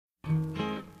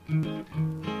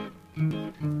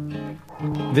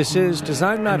This is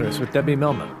Design Matters with Debbie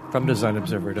Millman from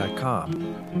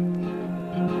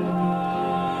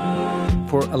DesignObserver.com.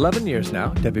 For 11 years now,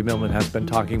 Debbie Millman has been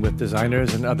talking with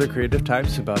designers and other creative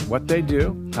types about what they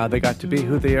do, how they got to be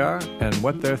who they are, and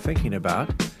what they're thinking about.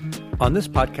 On this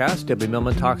podcast, Debbie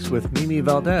Millman talks with Mimi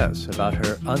Vald&e about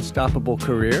her unstoppable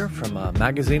career from a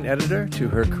magazine editor to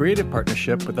her creative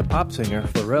partnership with the pop singer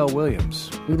Pharrell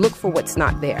Williams. We look for what's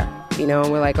not there,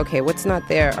 and we're like, okay, what's not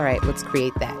there? All right, let's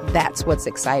create that. That's what's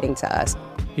exciting to us.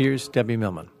 Here's Debbie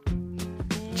Millman.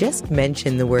 Just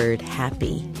mention the word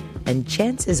happy, and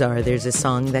chances are there's a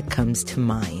song that comes to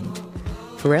mind.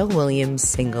 Pharrell Williams'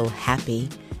 single Happy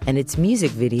and its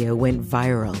music video went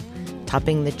viral,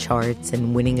 topping the charts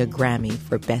and winning a Grammy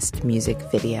for Best Music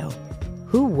Video.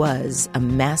 Who was a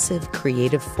massive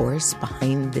creative force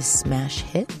behind this smash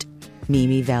hit?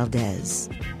 Mimi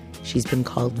Vald&e. She's been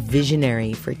called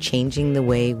visionary for changing the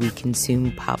way we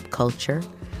consume pop culture.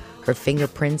 Her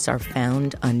fingerprints are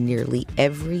found on nearly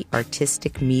every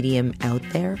artistic medium out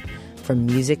there, from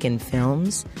music and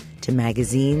films to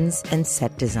magazines and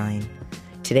set design.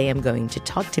 Today I'm going to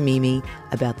talk to Mimi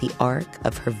about the arc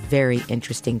of her very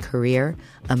interesting career,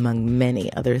 among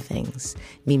many other things.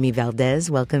 Mimi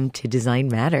Vald&e, welcome to Design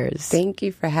Matters. Thank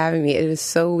you for having me. It is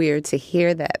so weird to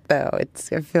hear that, though.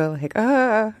 I feel like,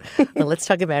 Well, let's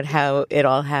talk about how it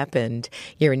all happened.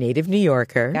 You're a native New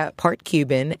Yorker, Yep. Part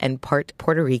Cuban and part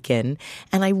Puerto Rican.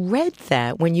 And I read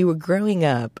that when you were growing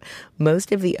up,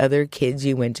 most of the other kids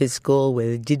you went to school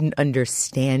with didn't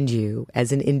understand you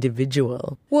as an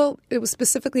individual. Well, it was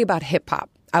specifically about hip-hop.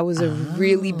 I was a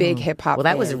really big hip-hop Well,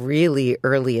 that fan. was really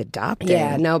early adopting.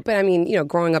 Yeah, no, but I mean,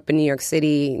 growing up in New York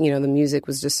City, the music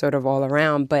was just sort of all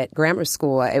around. But grammar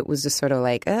school, it was just sort of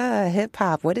like,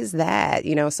 hip-hop, what is that?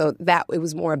 So it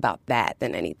was more about that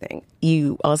than anything.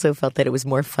 You also felt that it was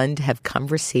more fun to have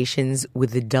conversations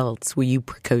with adults. Were you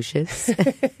precocious?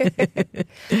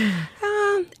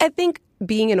 I think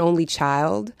being an only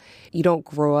child, you don't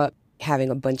grow up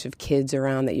having a bunch of kids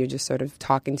around that you're just sort of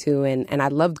talking to. And I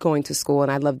loved going to school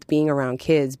and I loved being around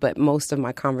kids, but most of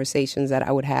my conversations that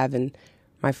I would have in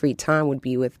my free time would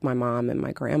be with my mom and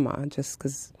my grandma, just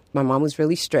because my mom was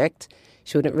really strict.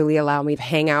 She wouldn't really allow me to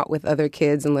hang out with other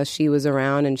kids unless she was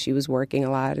around, and she was working a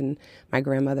lot, and my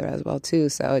grandmother as well, too.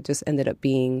 So it just ended up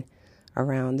being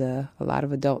around a lot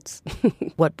of adults.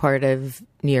 What part of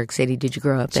New York City did you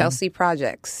grow up in? Chelsea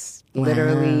Projects. Wow.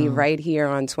 Literally right here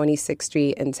on 26th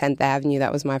Street and 10th Avenue.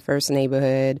 That was my first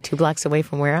neighborhood. 2 blocks away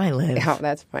from where I live. Oh,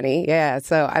 that's funny. Yeah.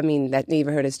 So, I mean, that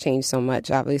neighborhood has changed so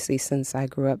much, obviously, since I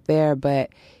grew up there.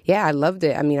 But, yeah, I loved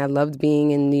it. I mean, I loved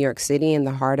being in New York City, in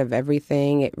the heart of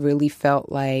everything. It really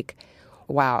felt like,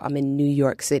 wow, I'm in New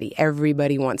York City.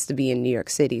 Everybody wants to be in New York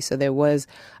City. So there was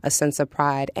a sense of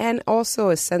pride and also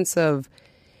a sense of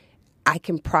I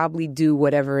can probably do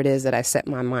whatever it is that I set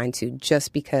my mind to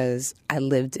just because I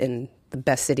lived in the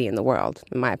best city in the world,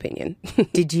 in my opinion.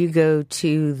 Did you go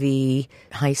to the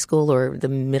high school or the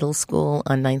middle school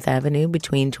on 9th Avenue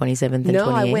between 27th and 28th? No,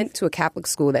 I went to a Catholic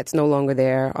school that's no longer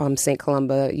there. St.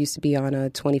 Columba used to be on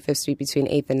 25th Street between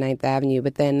 8th and 9th Avenue.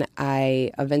 But then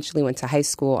I eventually went to high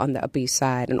school on the Upper East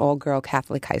Side, an all-girl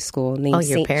Catholic high school named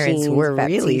your St. parents Jean's were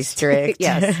Baptiste. really strict.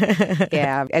 Yes.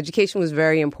 Yeah. Education was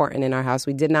very important in our house.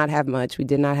 We did not have much. We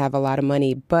did not have a lot of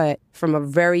money. But from a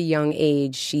very young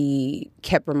age, she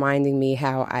kept reminding me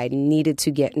how I needed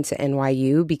to get into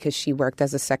NYU because she worked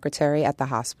as a secretary at the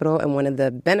hospital. And one of the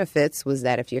benefits was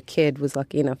that if your kid was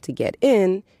lucky enough to get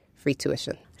in, free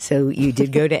tuition. So you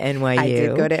did go to NYU. I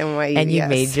did go to NYU, And you yes.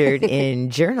 majored in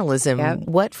journalism. Yep.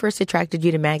 What first attracted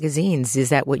you to magazines? Is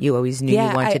that what you always knew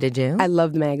you wanted to do? I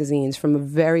loved magazines from a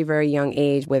very, very young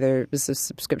age, whether it was a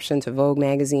subscription to Vogue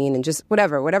magazine and just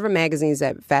whatever magazines,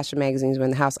 that fashion magazines were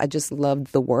in the house. I just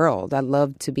loved the world. I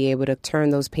loved to be able to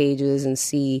turn those pages and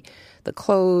see the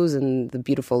clothes and the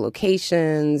beautiful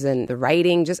locations and the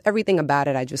writing, just everything about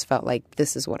it. I just felt like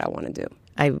this is what I want to do.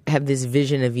 I have this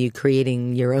vision of you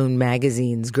creating your own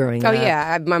magazines growing up. Oh,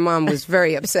 yeah. My mom was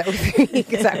very upset with me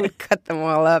because I would cut them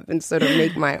all up and sort of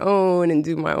make my own and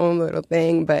do my own little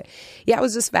thing. But, yeah, I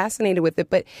was just fascinated with it.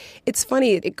 But it's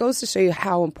funny. It goes to show you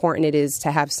how important it is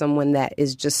to have someone that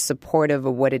is just supportive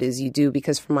of what it is you do.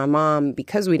 Because for my mom,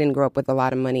 because we didn't grow up with a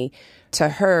lot of money, to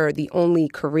her, the only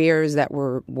careers that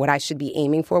were what I should be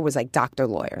aiming for was like doctor,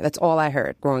 lawyer. That's all I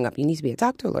heard growing up. You need to be a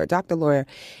doctor, lawyer.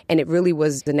 And it really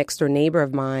was the next door neighbor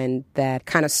of mine that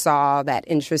kind of saw that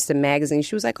interest in magazines.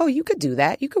 She was like, oh, you could do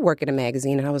that. You could work in a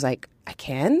magazine. And I was like, I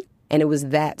can? And it was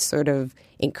that sort of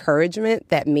encouragement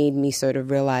that made me sort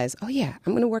of realize, oh, yeah,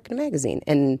 I'm going to work in a magazine.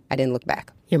 And I didn't look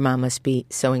back. Your mom must be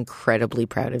so incredibly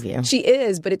proud of you. She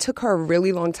is, but it took her a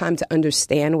really long time to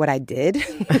understand what I did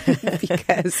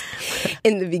because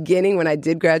in the beginning when I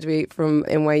did graduate from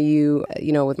NYU,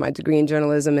 with my degree in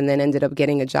journalism and then ended up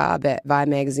getting a job at Vibe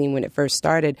magazine when it first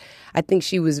started, I think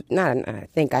she was,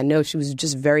 I know she was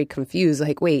just very confused.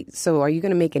 Like, wait, so are you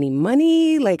going to make any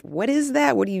money? Like, what is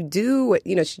that? What do you do?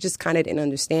 She just kind of didn't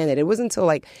understand it. It wasn't until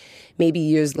like maybe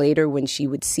years later when she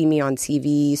would see me on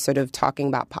TV sort of talking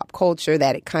about pop culture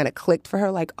that it kind of clicked for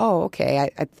her like, oh, okay,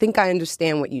 I think I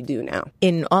understand what you do now.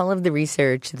 In all of the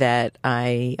research that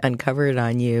I uncovered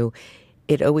on you,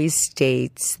 it always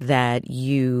states that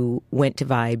you went to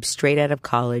Vibe straight out of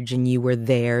college and you were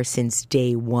there since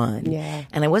day one. Yeah.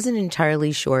 And I wasn't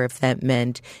entirely sure if that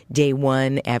meant day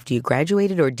one after you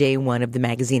graduated or day one of the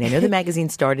magazine. I know the magazine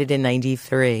started in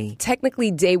 93.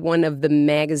 Technically day one of the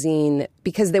magazine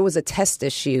because there was a test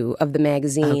issue of the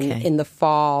magazine in the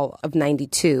fall of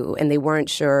 92 and they weren't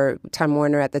sure, Time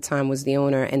Warner at the time was the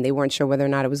owner, and they weren't sure whether or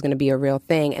not it was going to be a real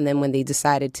thing. And then when they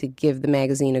decided to give the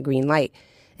magazine a green light,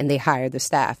 and they hired the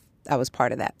staff. I was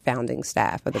part of that founding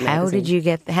staff of the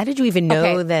magazine. How did you even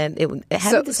know that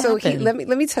how did this happen? Let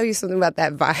me tell you something about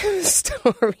that Vibe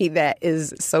story that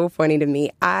is so funny to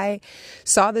me. I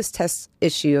saw this test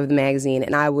issue of the magazine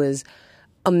and I was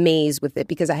amazed with it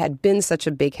because I had been such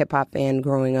a big hip hop fan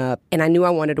growing up and I knew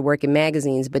I wanted to work in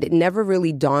magazines, but it never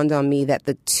really dawned on me that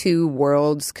the two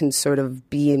worlds can sort of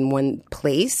be in one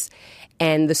place.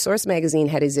 And the Source magazine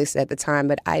had existed at the time,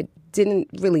 but I didn't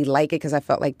really like it because I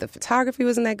felt like the photography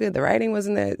wasn't that good, the writing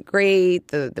wasn't that great,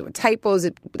 there were typos.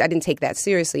 I didn't take that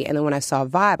seriously. And then when I saw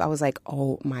Vibe, I was like,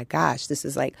 oh my gosh, this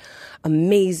is like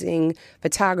amazing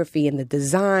photography and the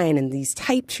design and these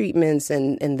type treatments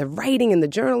and the writing and the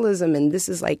journalism. And this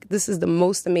is the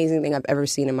most amazing thing I've ever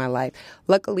seen in my life.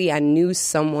 Luckily, I knew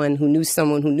someone who knew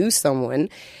someone who knew someone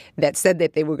that said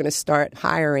that they were going to start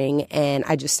hiring. And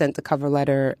I just sent a cover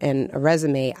letter and a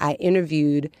resume. I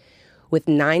interviewed with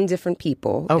 9 different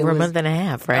people. Over a month and a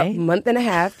half, right? A month and a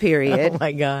half, period. Oh,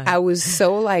 my God. I was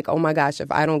so like, oh, my gosh, if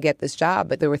I don't get this job.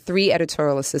 But there were 3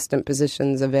 editorial assistant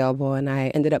positions available, and I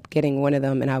ended up getting one of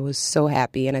them, and I was so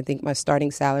happy. And I think my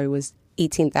starting salary was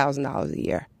 $18,000 a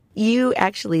year. You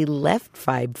actually left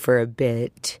Vibe for a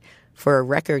bit for a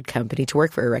record company, to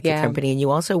work for a record company, and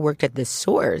you also worked at The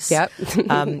Source. Yep.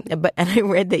 And I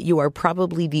read that you are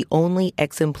probably the only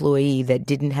ex-employee that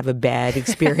didn't have a bad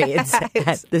experience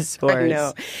at The Source. I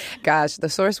know. Gosh, The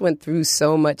Source went through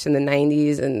so much in the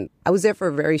 90s, and I was there for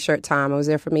a very short time. I was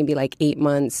there for maybe like 8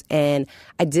 months, and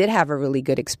I did have a really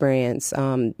good experience.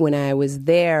 When I was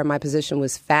there, my position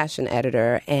was fashion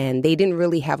editor, and they didn't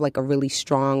really have like a really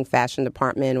strong fashion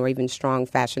department or even strong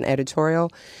fashion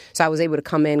editorial. So I was able to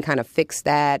come in, kind of fix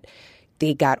that.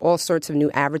 They got all sorts of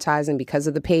new advertising because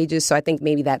of the pages. So I think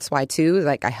maybe that's why, too.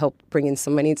 Like, I helped bring in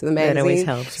some money to the magazine. That always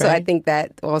helps, right? So I think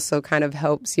that also kind of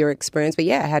helps your experience. But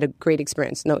yeah, I had a great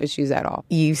experience. No issues at all.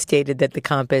 You stated that the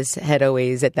compass had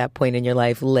always, at that point in your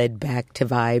life, led back to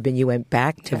Vibe, and you went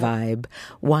back to Vibe.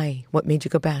 Why? What made you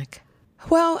go back?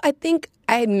 Well, I think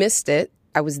I had missed it.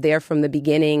 I was there from the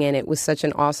beginning, and it was such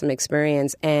an awesome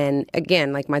experience. And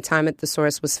again, like, my time at The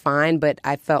Source was fine, but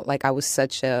I felt like I was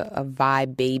such a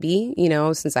Vibe baby,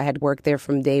 since I had worked there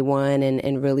from day one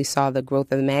and really saw the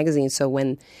growth of the magazine. So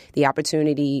when the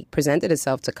opportunity presented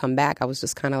itself to come back, I was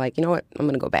just kind of like, you know what, I'm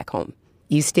going to go back home.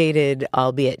 You stated,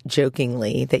 albeit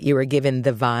jokingly, that you were given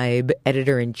the Vibe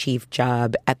editor-in-chief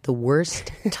job at the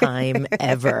worst time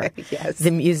ever. Yes.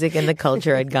 The music and the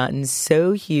culture had gotten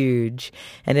so huge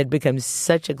and had become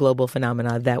such a global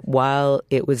phenomenon that while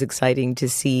it was exciting to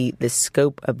see the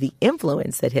scope of the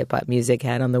influence that hip-hop music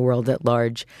had on the world at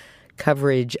large,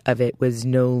 coverage of it was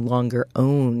no longer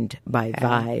owned by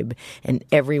Vibe, and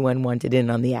everyone wanted in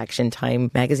on the action.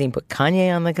 Time magazine put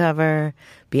Kanye on the cover.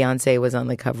 Beyonce was on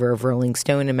the cover of Rolling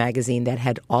Stone, a magazine that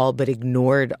had all but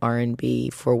ignored R&B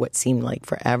for what seemed like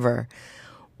forever.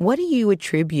 What do you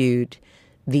attribute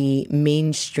the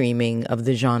mainstreaming of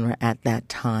the genre at that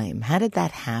time? How did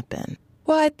that happen?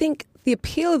 Well, I think the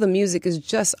appeal of the music is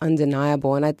just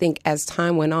undeniable. And I think as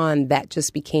time went on, that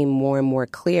just became more and more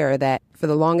clear that for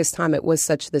the longest time, it was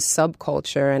such this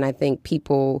subculture. And I think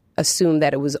people assumed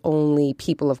that it was only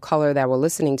people of color that were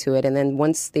listening to it. And then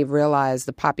once they realized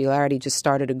the popularity just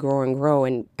started to grow and grow.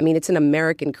 And I mean, it's an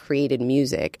American created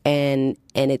music. And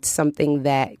it's something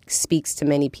that speaks to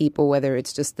many people, whether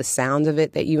it's just the sound of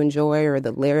it that you enjoy or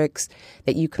the lyrics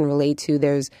that you can relate to.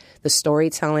 There's the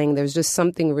storytelling. There's just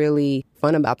something really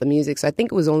fun about the music. So I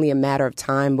think it was only a matter of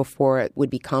time before it would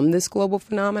become this global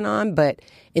phenomenon. But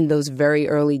in those very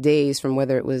early days, from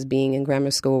whether it was being in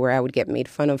grammar school where I would get made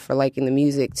fun of for liking the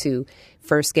music to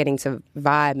first getting to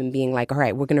Vibe and being like, all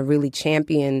right, we're going to really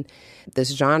champion this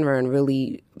genre and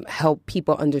really help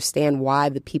people understand why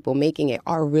the people making it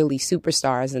are really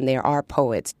superstars and they are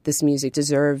poets. This music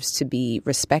deserves to be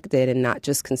respected and not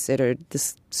just considered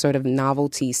this sort of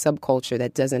novelty subculture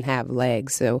that doesn't have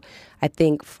legs. So I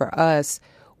think for us,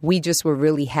 we just were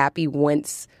really happy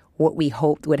once what we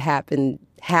hoped would happen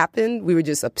happened. We were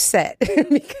just upset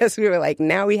because we were like,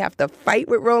 now we have to fight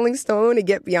with Rolling Stone to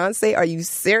get Beyonce. Are you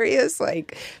serious?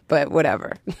 Like, but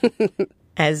whatever.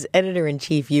 As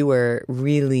editor-in-chief, you were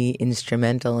really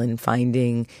instrumental in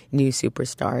finding new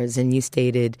superstars. And you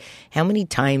stated, how many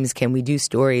times can we do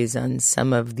stories on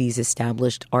some of these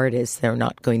established artists that are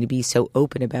not going to be so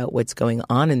open about what's going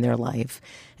on in their life?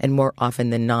 And more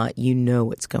often than not, you know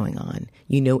what's going on.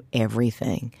 You know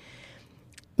everything.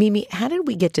 Mimi, how did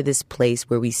we get to this place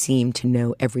where we seem to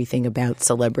know everything about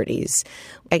celebrities?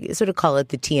 I sort of call it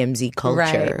the TMZ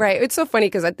culture. Right. It's so funny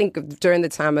because I think during the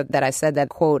time that I said that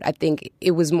quote, I think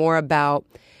it was more about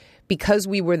because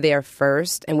we were there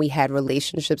first and we had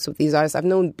relationships with these artists. I've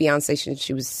known Beyonce since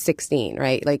she was 16,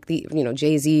 right? Like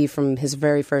Jay-Z from his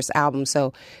very first album.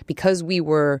 So because we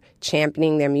were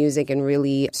championing their music and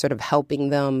really sort of helping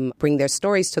them bring their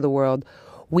stories to the world,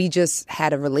 we just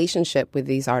had a relationship with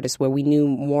these artists where we knew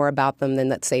more about them than,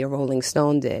 let's say, a Rolling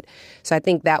Stone did. So I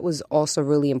think that was also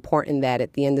really important that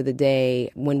at the end of the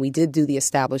day, when we did do the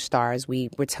established stars, we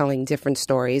were telling different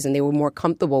stories and they were more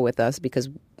comfortable with us because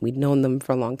we'd known them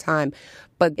for a long time.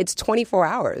 But it's 24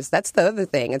 hours. That's the other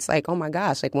thing. It's like, oh my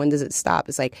gosh, like when does it stop?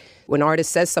 It's like when an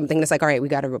artist says something, it's like, all right, we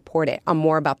got to report it. I'm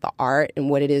more about the art and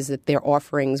what it is that their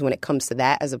offerings when it comes to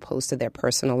that as opposed to their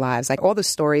personal lives. Like all the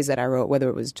stories that I wrote, whether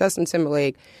it was Justin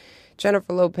Timberlake,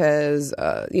 Jennifer Lopez,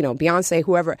 Beyonce,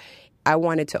 whoever, I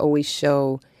wanted to always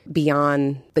show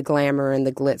beyond the glamour and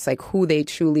the glitz, like who they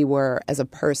truly were as a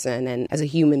person and as a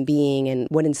human being and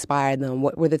what inspired them.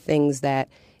 What were the things that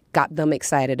got them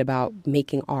excited about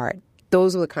making art?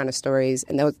 Those were the kind of stories,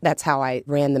 and that's how I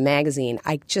ran the magazine.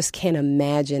 I just can't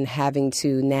imagine having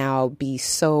to now be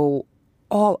so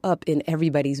all up in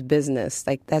everybody's business.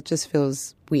 Like, that just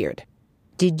feels weird.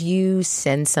 Did you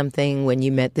sense something when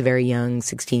you met the very young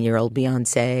 16-year-old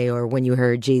Beyonce or when you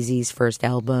heard Jay-Z's first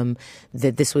album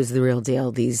that this was the real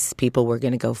deal? These people were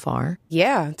going to go far?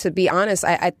 Yeah, to be honest,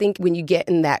 I think when you get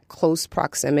in that close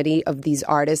proximity of these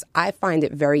artists, I find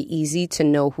it very easy to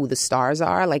know who the stars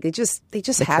are. Like, they just the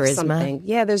have charisma. Something.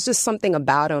 Yeah, there's just something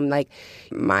about them. Like,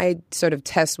 my sort of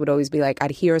test would always be like, I'd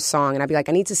hear a song and I'd be like,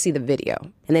 I need to see the video.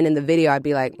 And then in the video, I'd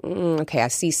be like, okay, I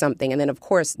see something. And then, of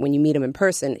course, when you meet them in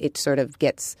person, it sort of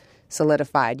gets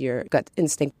solidified, your gut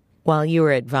instinct. While you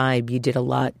were at Vibe, you did a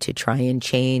lot to try and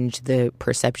change the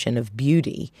perception of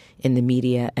beauty in the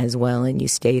media as well. And you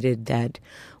stated that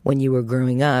when you were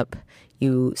growing up,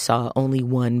 you saw only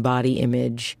one body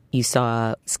image. You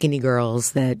saw skinny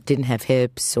girls that didn't have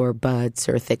hips or butts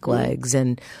or thick legs.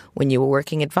 And when you were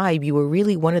working at Vibe, you were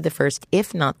really one of the first,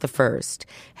 if not the first,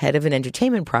 head of an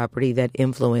entertainment property that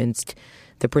influenced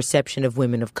the perception of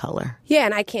women of color. Yeah,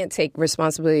 and I can't take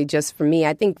responsibility just for me.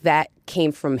 I think that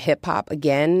came from hip-hop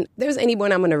again. If there's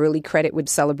anyone I'm going to really credit with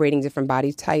celebrating different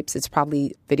body types, it's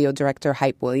probably video director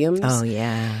Hype Williams. Oh,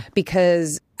 yeah.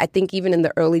 Because I think even in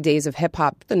the early days of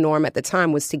hip-hop, the norm at the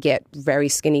time was to get very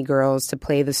skinny girls to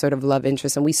play the sort of love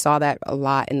interest. And we saw that a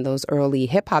lot in those early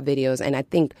hip-hop videos. And I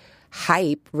think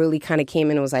Hype really kind of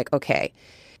came in and was like, okay,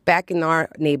 back in our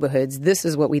neighborhoods, this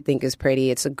is what we think is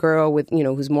pretty. It's a girl with,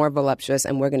 who's more voluptuous,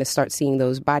 and we're going to start seeing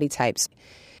those body types.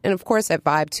 And of course, at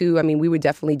Vibe, too, I mean, we were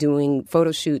definitely doing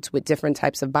photo shoots with different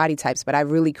types of body types, but I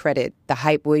really credit the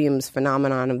Hype Williams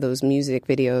phenomenon of those music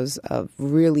videos of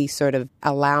really sort of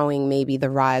allowing maybe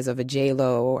the rise of a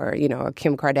J-Lo or, a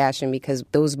Kim Kardashian, because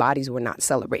those bodies were not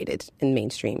celebrated in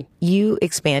mainstream. You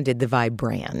expanded the Vibe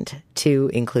brand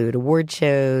to include award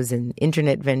shows and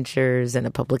internet ventures and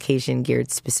a publication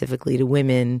geared specifically to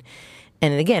women.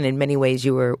 And again, in many ways,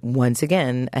 you were once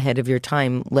again ahead of your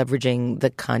time, leveraging the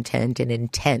content and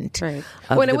intent of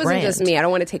well, it the wasn't brand. Just me. I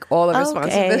don't want to take all the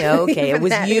responsibility. Okay. It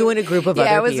was you and a group of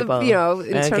other people. Yeah, it was,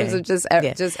 in terms of just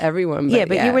everyone.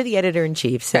 But you were the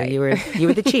editor-in-chief, so you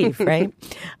were the chief, right?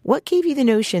 What gave you the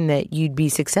notion that you'd be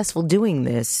successful doing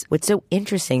this? What's so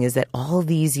interesting is that all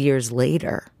these years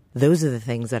later, those are the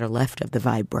things that are left of the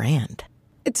Vibe brand.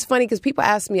 It's funny because people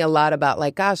ask me a lot about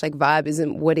Vibe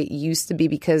isn't what it used to be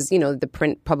because, the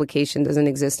print publication doesn't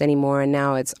exist anymore and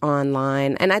now it's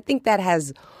online. And I think that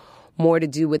has more to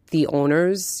do with the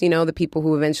owners, the people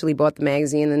who eventually bought the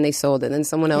magazine and then they sold it and then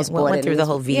someone else bought it. Went through the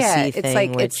whole VC thing, it's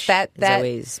like which that is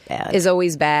always bad. Is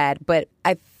always bad. But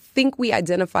I think we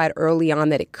identified early on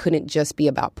that it couldn't just be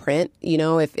about print. You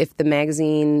know, if the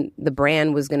magazine, the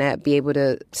brand was going to be able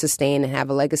to sustain and have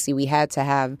a legacy, we had to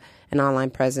have an online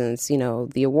presence. You know,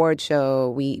 the award show,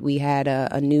 we had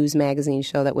a news magazine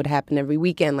show that would happen every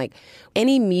weekend. Like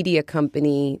any media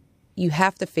company, you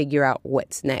have to figure out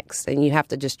what's next, and you have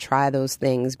to just try those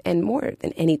things. And more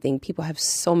than anything, people have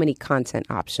so many content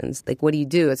options. Like, what do you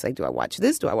do? It's like, do I watch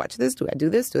this? Do I watch this? Do I do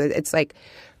this? It's like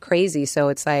crazy. So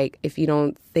it's like, if you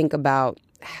don't think about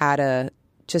how to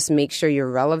just make sure you're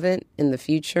relevant in the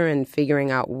future and figuring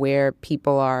out where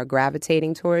people are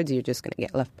gravitating towards, you're just going to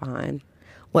get left behind.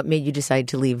 What made you decide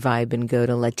to leave Vibe and go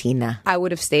to Latina? I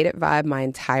would have stayed at Vibe my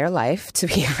entire life, to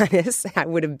be honest. I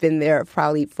would have been there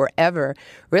probably forever.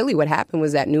 Really, what happened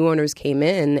was that new owners came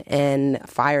in and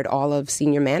fired all of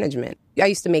senior management. I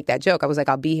used to make that joke. I was like,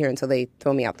 I'll be here until they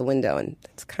throw me out the window. And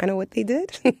that's kind of what they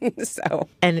did. So.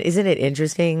 And isn't it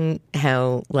interesting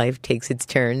how life takes its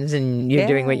turns and you're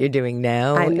doing what you're doing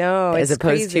now? I know. As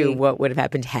opposed crazy. to what would have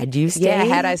happened had you stayed? Yeah,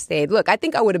 had I stayed. Look, I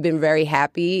think I would have been very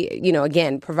happy, you know,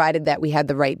 again, provided that we had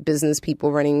the right business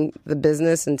people running the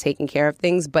business and taking care of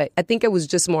things. But I think it was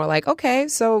just more like, okay,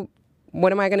 so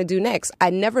what am I going to do next? I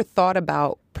never thought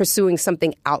about pursuing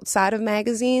something outside of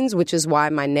magazines, which is why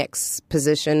my next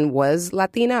position was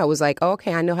Latina. I was like, oh,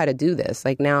 okay, I know how to do this.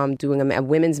 Like now I'm doing a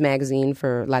women's magazine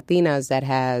for Latinas that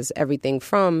has everything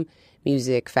from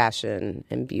music, fashion,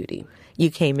 and beauty. You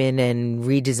came in and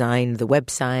redesigned the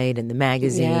website and the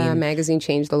magazine. Yeah, magazine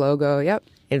changed the logo. Yep.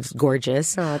 It was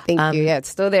gorgeous. Oh, thank you. Yeah, it's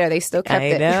still there. They still kept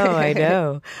it. I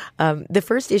know. The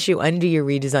first issue under your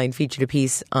redesign featured a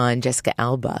piece on Jessica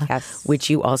Alba, yes, which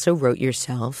you also wrote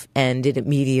yourself, and it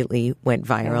immediately went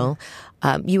viral.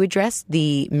 Yeah. You addressed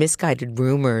the misguided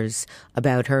rumors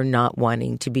about her not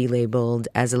wanting to be labeled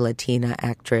as a Latina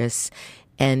actress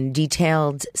and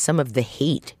detailed some of the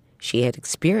hate she had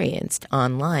experienced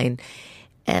online.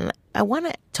 And I want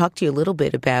to talk to you a little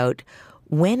bit about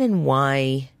when and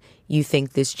why you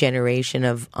think this generation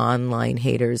of online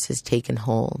haters has taken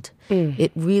hold.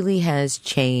 It really has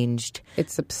changed.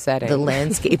 It's upsetting. The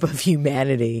landscape of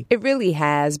humanity. It really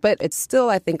has, but it's still,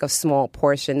 I think, a small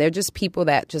portion. They're just people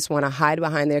that just want to hide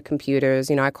behind their computers.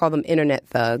 You know, I call them internet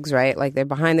thugs, right? Like they're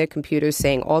behind their computers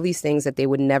saying all these things that they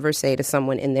would never say to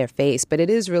someone in their face. But it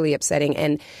is really upsetting.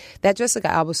 And that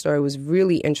Jessica Alba story was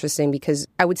really interesting because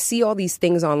I would see all these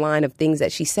things online of things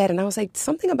that she said. And I was like,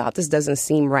 something about this doesn't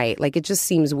seem right. Like it just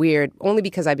seems weird, only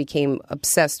because I became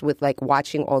obsessed with like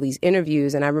watching all these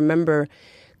interviews. And I remember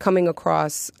coming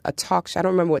across a talk show. I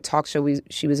don't remember what talk show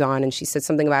she was on, and she said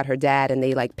something about her dad, and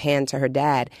they like panned to her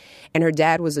dad. And her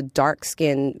dad was a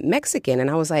dark-skinned Mexican.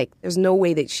 And I was like, there's no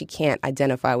way that she can't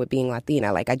identify with being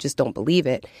Latina. Like, I just don't believe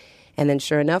it. And then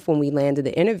sure enough, when we landed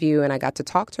the interview and I got to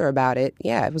talk to her about it,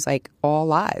 yeah, it was like all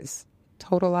lies.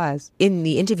 Total lies. In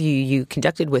the interview you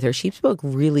conducted with her, she spoke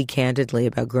really candidly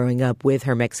about growing up with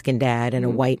her Mexican dad and a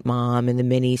white mom and the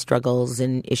many struggles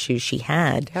and issues she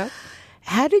had. Yep.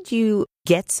 How did you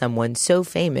get someone so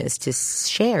famous to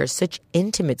share such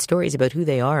intimate stories about who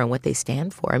they are and what they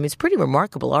stand for? I mean, it's a pretty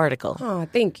remarkable article. Oh,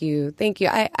 thank you. Thank you.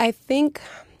 I think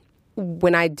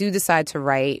when I do decide to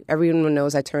write, everyone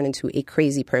knows I turn into a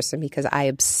crazy person because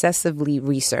I obsessively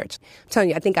research. I'm telling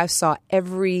you, I think I saw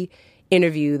every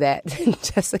interview that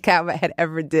Jessica Alba had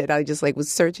ever did. I just like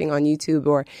was searching on YouTube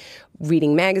or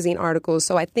reading magazine articles.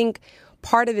 So I think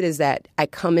part of it is that I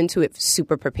come into it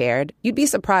super prepared. You'd be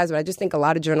surprised, but I just think a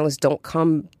lot of journalists don't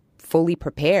come fully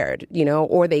prepared, you know,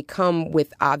 or they come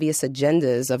with obvious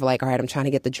agendas of like, all right, I'm trying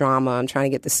to get the drama, I'm trying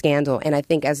to get the scandal. And I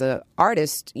think as an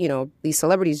artist, you know, these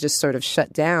celebrities just sort of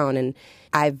shut down. And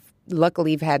I've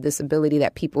luckily had this ability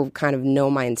that people kind of know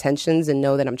my intentions and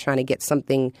know that I'm trying to get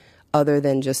something other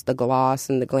than just the gloss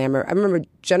and the glamour. I remember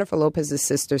Jennifer Lopez's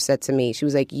sister said to me, she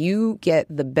was like, you get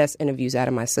the best interviews out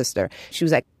of my sister. She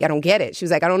was like, I don't get it. She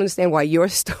was like, I don't understand why your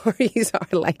stories are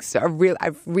like, so real.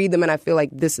 I read them and I feel like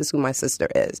this is who my sister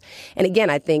is. And again,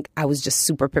 I think I was just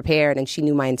super prepared and she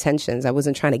knew my intentions. I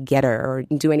wasn't trying to get her or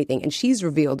do anything. And she's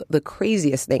revealed the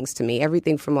craziest things to me.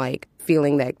 Everything from like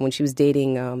feeling that when she was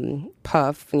dating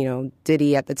Puff, you know,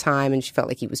 Diddy at the time, and she felt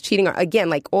like he was cheating on her. Again,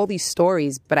 like all these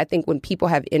stories. But I think when people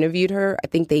have interviewed her, I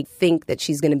think they think that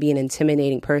she's going to be an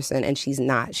intimidating person, and she's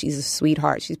not. She's a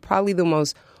sweetheart. She's probably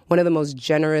one of the most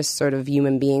generous sort of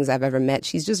human beings I've ever met.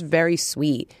 She's just very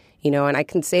sweet, you know, and I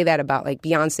can say that about like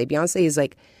Beyonce. Beyonce is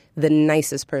like the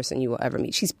nicest person you will ever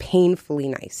meet. She's painfully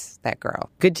nice, that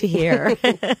girl. Good to hear.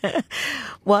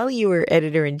 While you were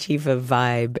editor-in-chief of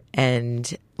Vibe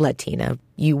and Latina,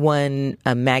 you won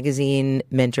a Magazine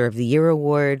Mentor of the Year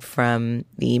award from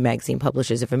the Magazine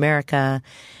Publishers of America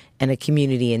and a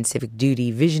Community and Civic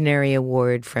Duty Visionary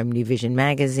Award from New Vision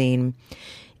Magazine.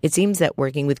 It seems that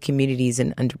working with communities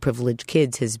and underprivileged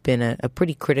kids has been a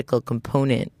pretty critical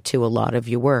component to a lot of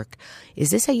your work.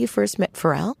 Is this how you first met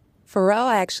Pharrell? Pharrell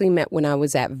I actually met when I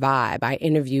was at Vibe. I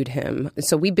interviewed him.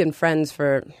 So we've been friends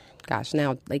for,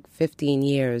 now like 15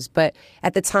 years. But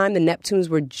at the time, the Neptunes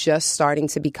were just starting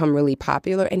to become really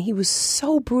popular. And he was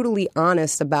so brutally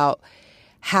honest about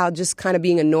how just kind of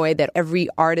being annoyed that every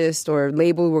artist or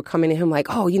label were coming to him like,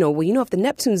 oh, if the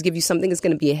Neptunes give you something, it's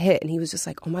going to be a hit. And he was just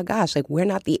like, oh my gosh, like, we're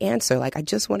not the answer. Like, I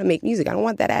just want to make music. I don't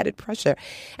want that added pressure.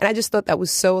 And I just thought that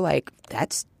was so like,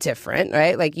 that's different,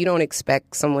 right? Like, you don't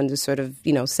expect someone to sort of,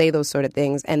 say those sort of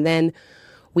things. And then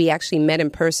we actually met in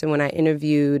person when I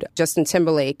interviewed Justin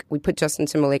Timberlake. We put Justin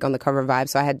Timberlake on the cover of Vibe,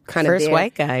 so I had kind of first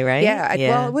white guy, right? Yeah.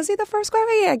 Well, was he the first white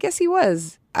guy? Yeah, I guess he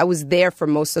was. I was there for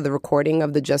most of the recording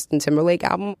of the Justin Timberlake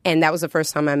album, and that was the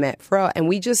first time I met Pharrell, and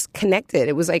we just connected.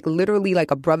 It was like literally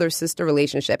like a brother-sister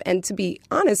relationship. And to be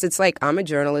honest, it's like I'm a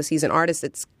journalist, he's an artist.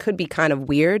 It could be kind of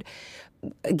weird.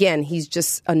 Again, he's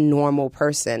just a normal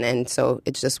person, and so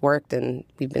it just worked, and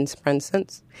we've been friends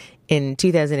since. In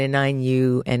 2009,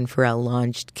 you and Pharrell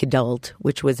launched Kidult,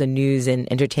 which was a news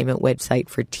and entertainment website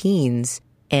for teens.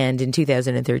 And in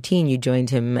 2013, you joined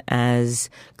him as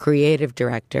creative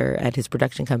director at his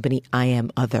production company, I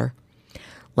Am Other.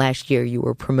 Last year, you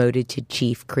were promoted to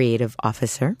chief creative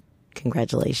officer.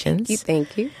 Congratulations.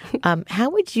 Thank you. How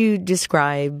would you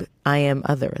describe I Am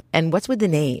Other? And what's with the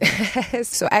name?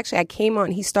 So actually, I came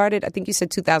on, he started, I think you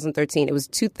said 2013. It was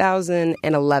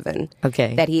 2011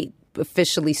 that he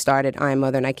officially started I Am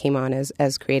Other, and I came on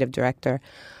as creative director.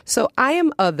 So I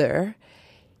Am Other,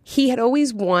 he had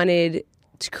always wanted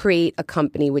to create a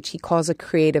company, which he calls a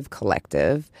creative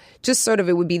collective. Just sort of,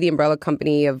 it would be the umbrella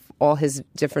company of all his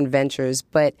different ventures.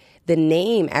 But the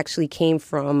name actually came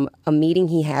from a meeting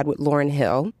he had with Lauryn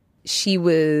Hill. She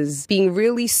was being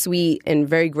really sweet and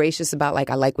very gracious about, like,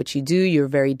 I like what you do. You're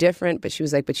very different. But she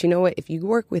was like, but you know what? If you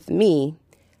work with me,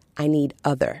 I need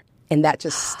other. And that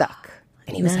just stuck.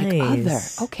 And he was like, other,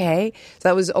 okay. So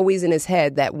that was always in his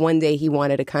head that one day he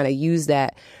wanted to kind of use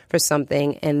that for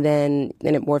something. And then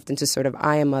it morphed into sort of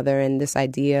I Am Other, and this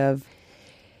idea of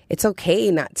it's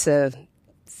okay not to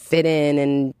fit in.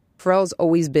 And Pharrell's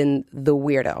always been the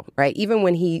weirdo, right? Even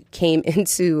when he came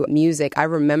into music, I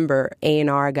remember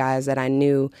A&R guys that I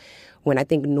knew when I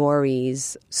think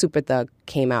Nori's Super Thug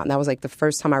came out. And that was like the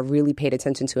first time I really paid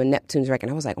attention to a Neptunes record.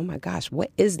 And I was like, oh my gosh,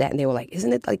 what is that? And they were like,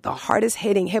 isn't it like the hardest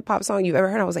hitting hip hop song you've ever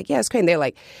heard? And I was like, yeah, it's great. And they're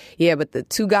like, yeah, but the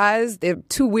two guys, they're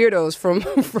two weirdos from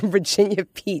Virginia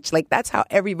Beach. Like, that's how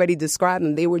everybody described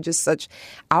them. They were just such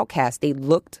outcasts. They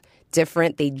looked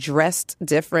different. They dressed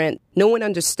different. No one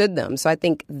understood them. So I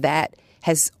think that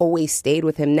has always stayed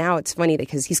with him. Now it's funny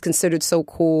because he's considered so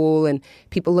cool and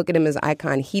people look at him as an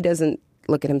icon. He doesn't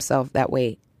look at himself that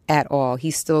way at all. He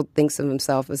still thinks of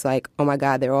himself as like, oh my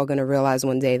God, they're all going to realize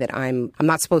one day that I'm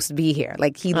not supposed to be here.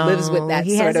 Like, he lives with that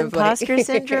he sort has of imposter like,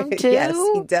 syndrome too. Yes,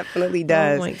 he definitely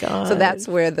does. Oh my God. So that's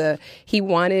where he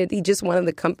just wanted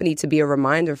the company to be a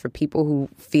reminder for people who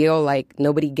feel like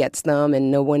nobody gets them and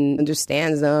no one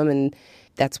understands them, and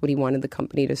that's what he wanted the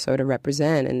company to sort of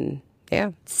represent. And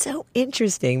yeah. So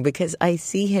interesting, because I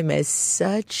see him as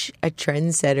such a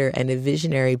trendsetter and a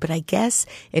visionary. But I guess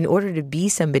in order to be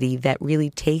somebody that really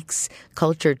takes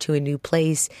culture to a new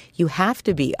place, you have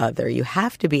to be other. You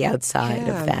have to be outside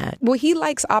of that. Well, he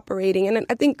likes operating. And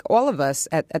I think all of us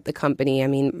at the company, I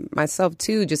mean, myself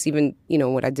too, just even,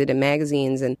 what I did in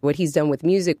magazines and what he's done with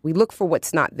music, we look for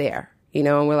what's not there.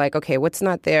 And we're like, okay, what's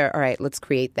not there? All right, let's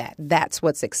create that. That's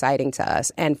what's exciting to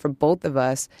us. And for both of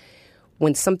us,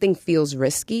 when something feels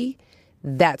risky,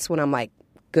 that's when I'm like,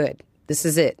 good, this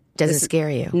is it. Doesn't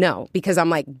scare you? No, because I'm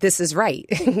like, this is right.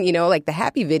 Like the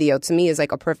Happy video to me is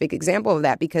like a perfect example of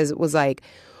that, because it was like,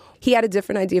 he had a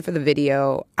different idea for the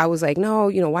video. I was like, no,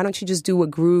 why don't you just do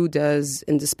what Gru does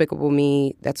in Despicable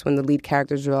Me? That's when the lead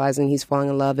character is realizing he's falling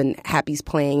in love and Happy's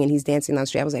playing and he's dancing down the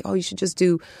street. I was like, oh, you should just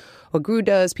do what Gru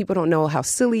does. People don't know how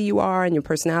silly you are, and your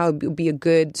personality would be a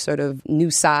good sort of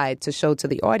new side to show to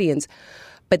the audience.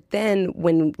 But then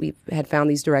when we had found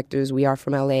these directors, we are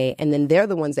from LA, and then they're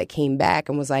the ones that came back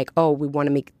and was like, oh, we want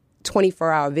to make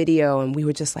 24-hour video. And we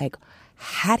were just like,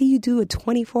 how do you do a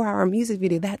 24-hour music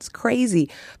video? That's crazy.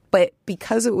 But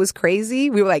because it was crazy,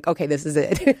 we were like, okay, this is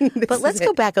it. But let's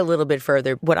go back a little bit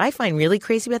further. What I find really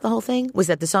crazy about the whole thing was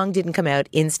that the song didn't come out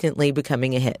instantly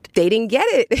becoming a hit. They didn't get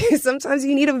it. Sometimes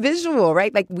you need a visual,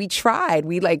 right? Like, we tried.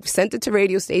 We sent it to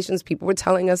radio stations. People were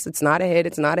telling us it's not a hit.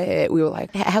 It's not a hit. We were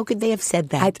like, how could they have said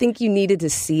that? I think you needed to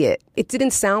see it. It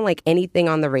didn't sound like anything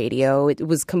on the radio. It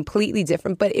was completely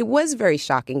different. But it was very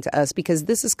shocking to us because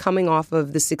this is coming off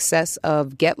of the success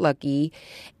of Get Lucky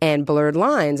and Blurred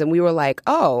Lines. And we were like,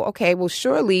 oh, video, okay, well,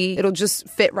 surely it'll just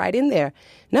fit right in there.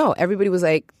 No, everybody was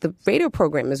like, the radio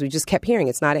program, as we just kept hearing,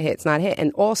 it's not a hit, it's not a hit.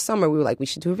 And all summer we were like, we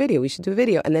should do a video, we should do a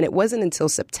video. And then it wasn't until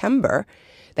September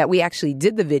that we actually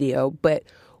did the video, but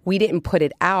we didn't put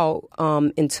it out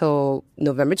until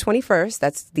November 21st.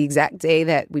 That's the exact day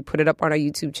that we put it up on our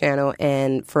YouTube channel,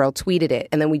 and Pharrell tweeted it.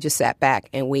 And then we just sat back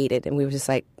and waited, and we were just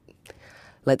like,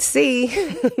 let's see.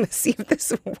 Let's see if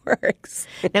this works.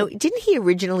 Now, didn't he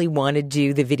originally want to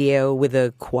do the video with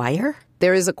a choir?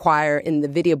 There is a choir in the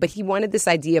video, but he wanted this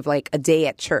idea of like a day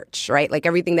at church, right? Like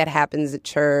everything that happens at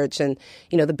church and,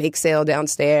 you know, the bake sale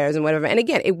downstairs and whatever. And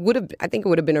again, I think it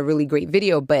would have been a really great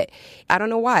video, but I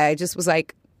don't know why. I just was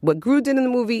like, what Gru did in the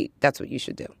movie, that's what you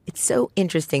should do. It's so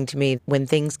interesting to me when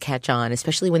things catch on,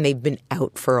 especially when they've been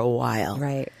out for a while.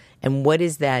 Right. And what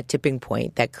is that tipping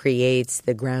point that creates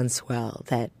the groundswell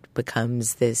that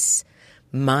becomes this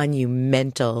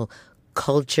monumental,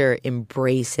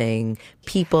 culture-embracing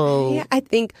people? Yeah, I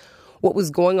think what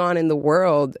was going on in the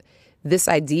world, this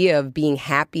idea of being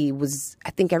happy was,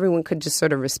 I think everyone could just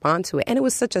sort of respond to it. And it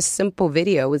was such a simple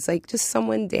video. It was like just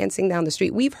someone dancing down the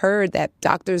street. We've heard that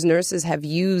doctors, nurses have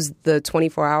used the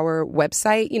 24-hour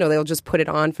website. You know, they'll just put it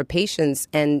on for patients.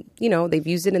 And, you know, they've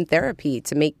used it in therapy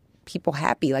to make people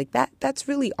happy like that. That's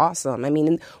really awesome. I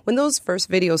mean, when those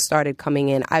first videos started coming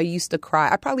in, I used to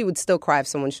cry. I probably would still cry if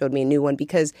someone showed me a new one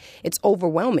because it's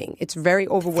overwhelming. It's very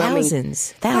overwhelming.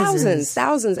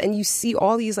 Thousands. And you see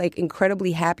all these like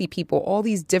incredibly happy people, all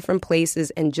these different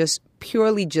places, and just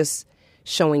purely just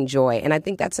showing joy. And I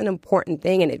think that's an important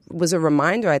thing. And it was a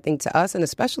reminder, I think, to us and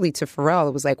especially to Pharrell.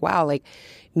 It was like, wow, like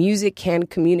music can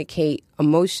communicate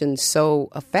emotion so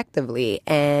effectively.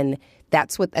 And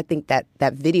that's what I think that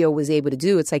video was able to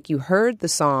do. It's like you heard the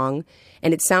song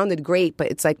and it sounded great, but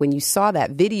it's like when you saw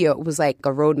that video, it was like a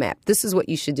roadmap. This is what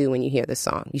you should do when you hear the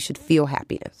song. You should feel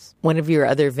happiness. One of your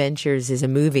other ventures is a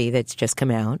movie that's just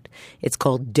come out. It's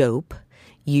called Dope.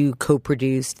 You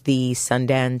co-produced the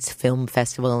Sundance Film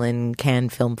Festival and Cannes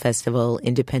Film Festival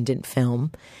independent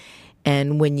film.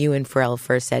 And when you and Pharrell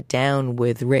first sat down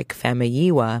with Rick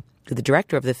Famuyiwa, the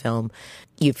director of the film,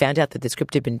 you found out that the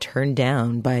script had been turned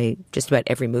down by just about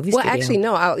every movie studio. Well, actually,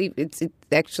 no.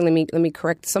 Actually, let me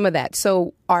correct some of that.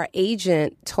 So our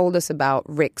agent told us about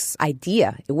Rick's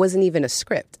idea. It wasn't even a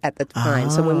script at the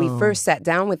time. So when we first sat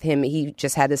down with him, he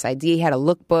just had this idea. He had a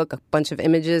lookbook, a bunch of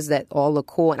images that all look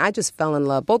cool. And I just fell in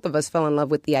love. Both of us fell in love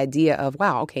with the idea of,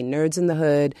 wow, okay, nerds in the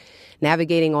hood,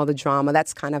 navigating all the drama.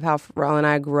 That's kind of how Pharrell and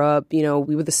I grew up. You know,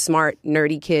 we were the smart,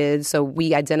 nerdy kids. So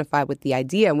we identified with the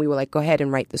idea and we were like, go ahead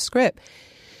and write the script.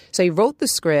 So he wrote the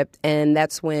script, and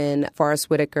that's when Forrest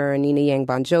Whitaker and Nina Yang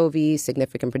Bon Jovi,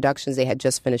 Significant Productions, they had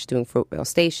just finished doing Fruitvale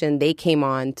Station. They came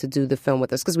on to do the film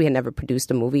with us because we had never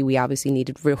produced a movie. We obviously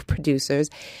needed real producers.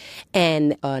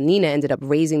 And Nina ended up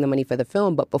raising the money for the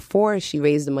film. But before she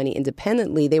raised the money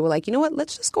independently, they were like, you know what,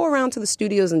 let's just go around to the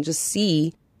studios and just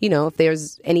see, you know, if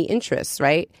there's any interest,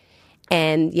 right?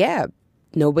 And yeah,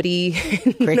 nobody.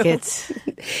 Crickets.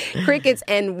 Crickets.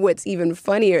 And what's even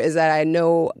funnier is that I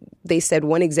know they said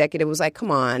one executive was like,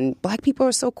 come on, black people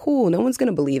are so cool. No one's going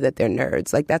to believe that they're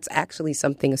nerds. Like, that's actually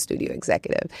something a studio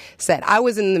executive said. I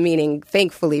was in the meeting,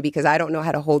 thankfully, because I don't know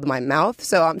how to hold my mouth.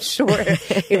 So I'm sure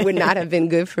it would not have been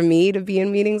good for me to be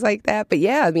in meetings like that. But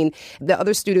yeah, I mean, the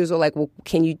other studios were like, well,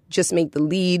 can you just make the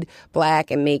lead black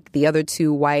and make the other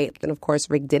two white? And of course,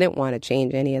 Rick didn't want to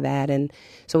change any of that. And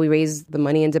so we raised the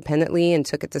money independently and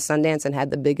took it to Sundance and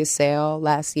had the biggest sale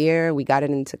last year. We got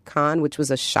it into Cannes, which was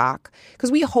a shock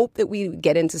because we hoped that we would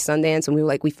get into Sundance and we were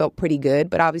like, we felt pretty good,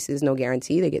 but obviously there's no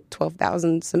guarantee. They get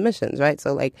 12,000 submissions, right?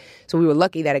 So we were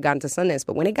lucky that it got into Sundance.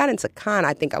 But when it got into Cannes,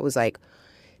 I think I was like,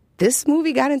 this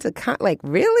movie got into Cannes? Like,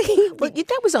 really? Well,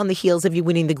 that was on the heels of you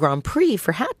winning the Grand Prix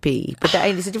for Happy. But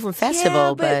it's a different festival.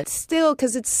 Yeah, but still,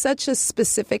 because it's such a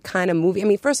specific kind of movie. I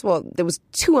mean, first of all, there was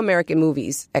 2 American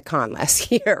movies at Cannes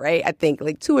last year, right? I think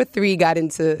like 2 or 3 got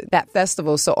into that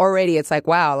festival. So already it's like,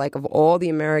 wow, like of all the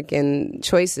American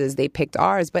choices, they picked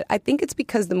ours. But I think it's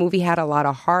because the movie had a lot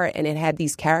of heart and it had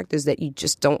these characters that you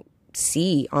just don't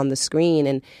see on the screen,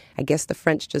 and I guess the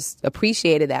French just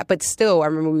appreciated that. But still, I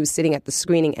remember we were sitting at the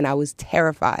screening and I was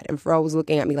terrified, and Pharrell was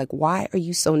looking at me like, why are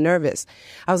you so nervous?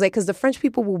 I was like, because the French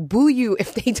people will boo you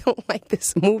if they don't like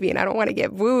this movie, and I don't want to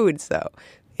get booed. So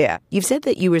yeah. You've said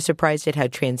that you were surprised at how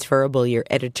transferable your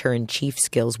editor-in-chief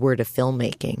skills were to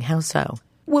filmmaking. How so?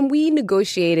 When we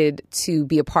negotiated to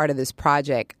be a part of this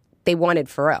project, they wanted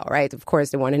Pharrell, right? Of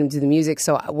course, they wanted him to do the music.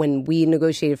 So when we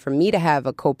negotiated for me to have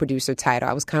a co-producer title,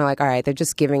 I was kind of like, all right, they're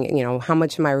just giving, you know, how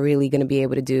much am I really going to be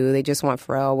able to do? They just want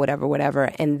Pharrell,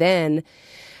 whatever. And then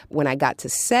when I got to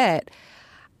set,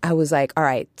 I was like, all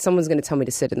right, someone's going to tell me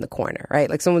to sit in the corner, right?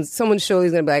 Like someone surely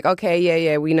is going to be like, okay,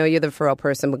 yeah, we know you're the Pharrell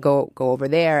person, but go over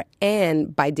there.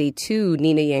 And by day 2,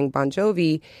 Nina Yang Bon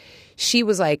Jovi, she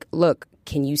was like, look,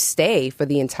 can you stay for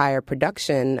the entire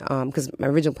production? Because my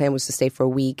original plan was to stay for a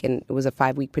week, and it was a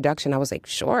 5-week production. I was like,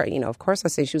 sure, of course I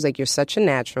stay. She was like, you're such a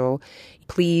natural.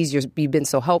 Please, you've been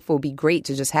so helpful. It'd be great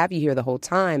to just have you here the whole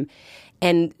time.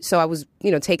 And so I was,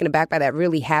 taken aback by that,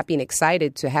 really happy and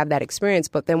excited to have that experience.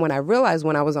 But then when I realized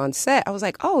when I was on set, I was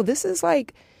like, oh, this is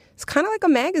like, it's kind of like a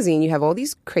magazine. You have all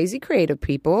these crazy creative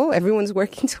people. Everyone's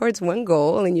working towards one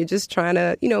goal, and you're just trying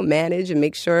to, manage and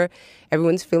make sure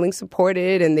everyone's feeling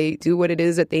supported and they do what it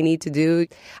is that they need to do.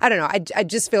 I don't know. I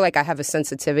just feel like I have a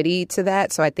sensitivity to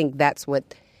that. So I think that's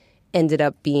what ended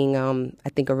up being, I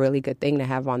think, a really good thing to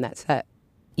have on that set.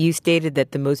 You stated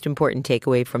that the most important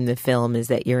takeaway from the film is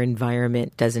that your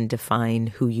environment doesn't define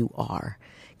who you are.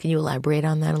 Can you elaborate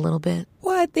on that a little bit?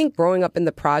 Well, I think growing up in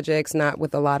the projects, not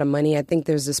with a lot of money, I think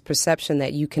there's this perception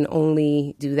that you can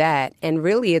only do that. And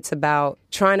really, it's about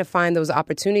trying to find those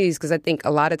opportunities, because I think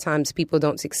a lot of times people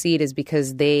don't succeed is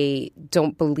because they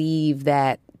don't believe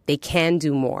that they can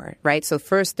do more, right? So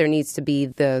first there needs to be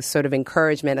the sort of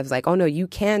encouragement of like, oh no, you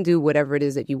can do whatever it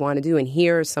is that you want to do. And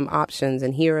here are some options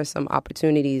and here are some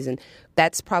opportunities. And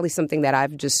that's probably something that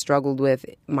I've just struggled with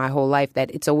my whole life,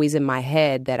 that it's always in my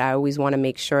head, that I always want to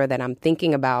make sure that I'm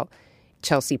thinking about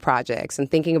Chelsea projects and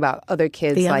thinking about other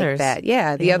kids the like others. that.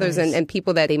 Yeah, the others and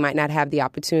people that they might not have the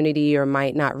opportunity or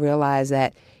might not realize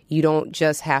that you don't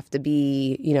just have to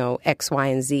be, X, Y,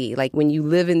 and Z. Like when you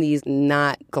live in these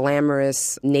not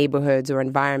glamorous neighborhoods or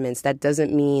environments, that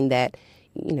doesn't mean that,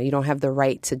 you don't have the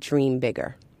right to dream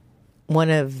bigger. One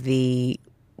of the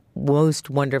most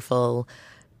wonderful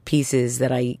pieces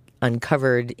that I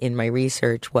uncovered in my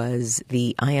research was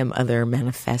the I Am Other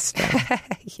manifesto.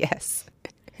 Yes.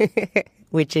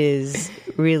 Which is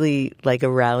really like a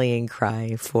rallying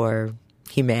cry for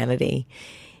humanity.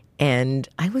 And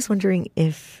I was wondering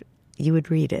if you would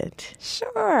read it.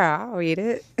 Sure, I'll read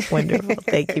it. Wonderful.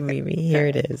 Thank you, Mimi. Here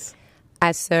it is.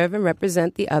 I serve and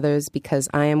represent the others because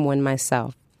I am one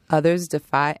myself. Others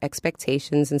defy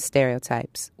expectations and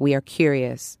stereotypes. We are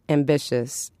curious,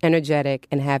 ambitious, energetic,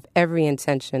 and have every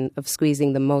intention of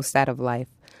squeezing the most out of life.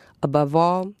 Above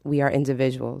all, we are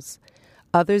individuals.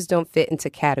 Others don't fit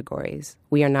into categories.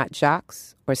 We are not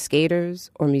jocks or skaters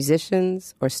or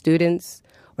musicians or students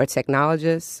or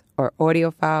technologists or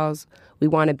audiophiles. We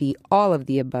want to be all of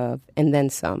the above and then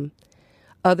some.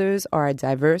 Others are a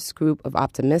diverse group of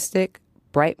optimistic,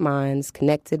 bright minds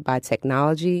connected by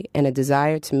technology and a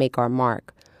desire to make our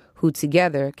mark, who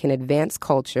together can advance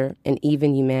culture and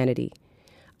even humanity.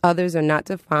 Others are not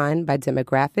defined by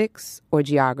demographics or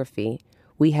geography.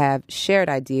 We have shared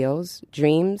ideals,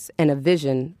 dreams, and a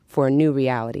vision for a new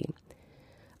reality.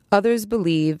 Others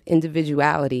believe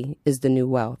individuality is the new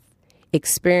wealth.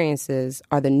 Experiences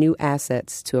are the new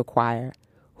assets to acquire.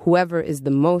 Whoever is the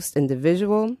most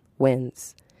individual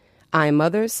wins. I Am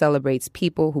Other celebrates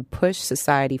people who push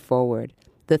society forward,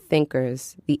 the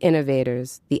thinkers, the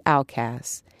innovators, the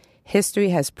outcasts. History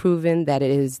has proven that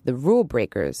it is the rule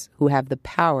breakers who have the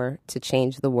power to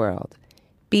change the world.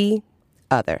 Be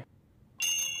other.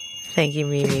 Thank you,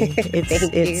 Mimi.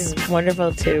 It's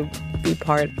wonderful to be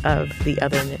part of the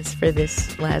otherness for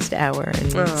this last hour.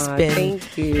 And it's been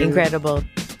incredible.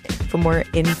 For more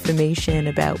information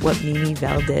about what Mimi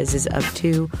Valdez is up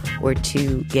to, or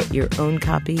to get your own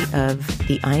copy of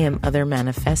the I Am Other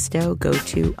Manifesto, go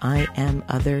to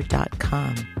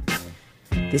iamother.com.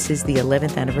 This is the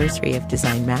 11th anniversary of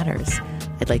Design Matters.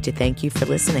 I'd like to thank you for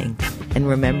listening. And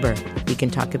remember, we can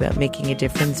talk about making a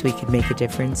difference, we can make a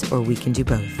difference, or we can do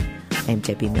both. I'm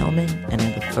Debbie Millman, and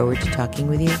I look forward to talking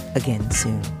with you again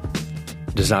soon.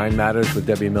 Design Matters with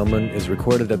Debbie Millman is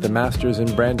recorded at the Masters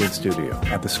in Branding Studio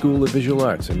at the School of Visual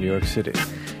Arts in New York City.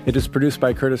 It is produced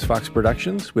by Curtis Fox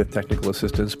Productions with technical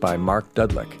assistance by Mark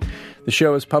Dudlick. The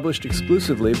show is published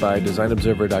exclusively by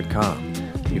DesignObserver.com.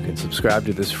 You can subscribe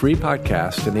to this free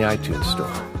podcast in the iTunes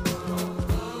Store.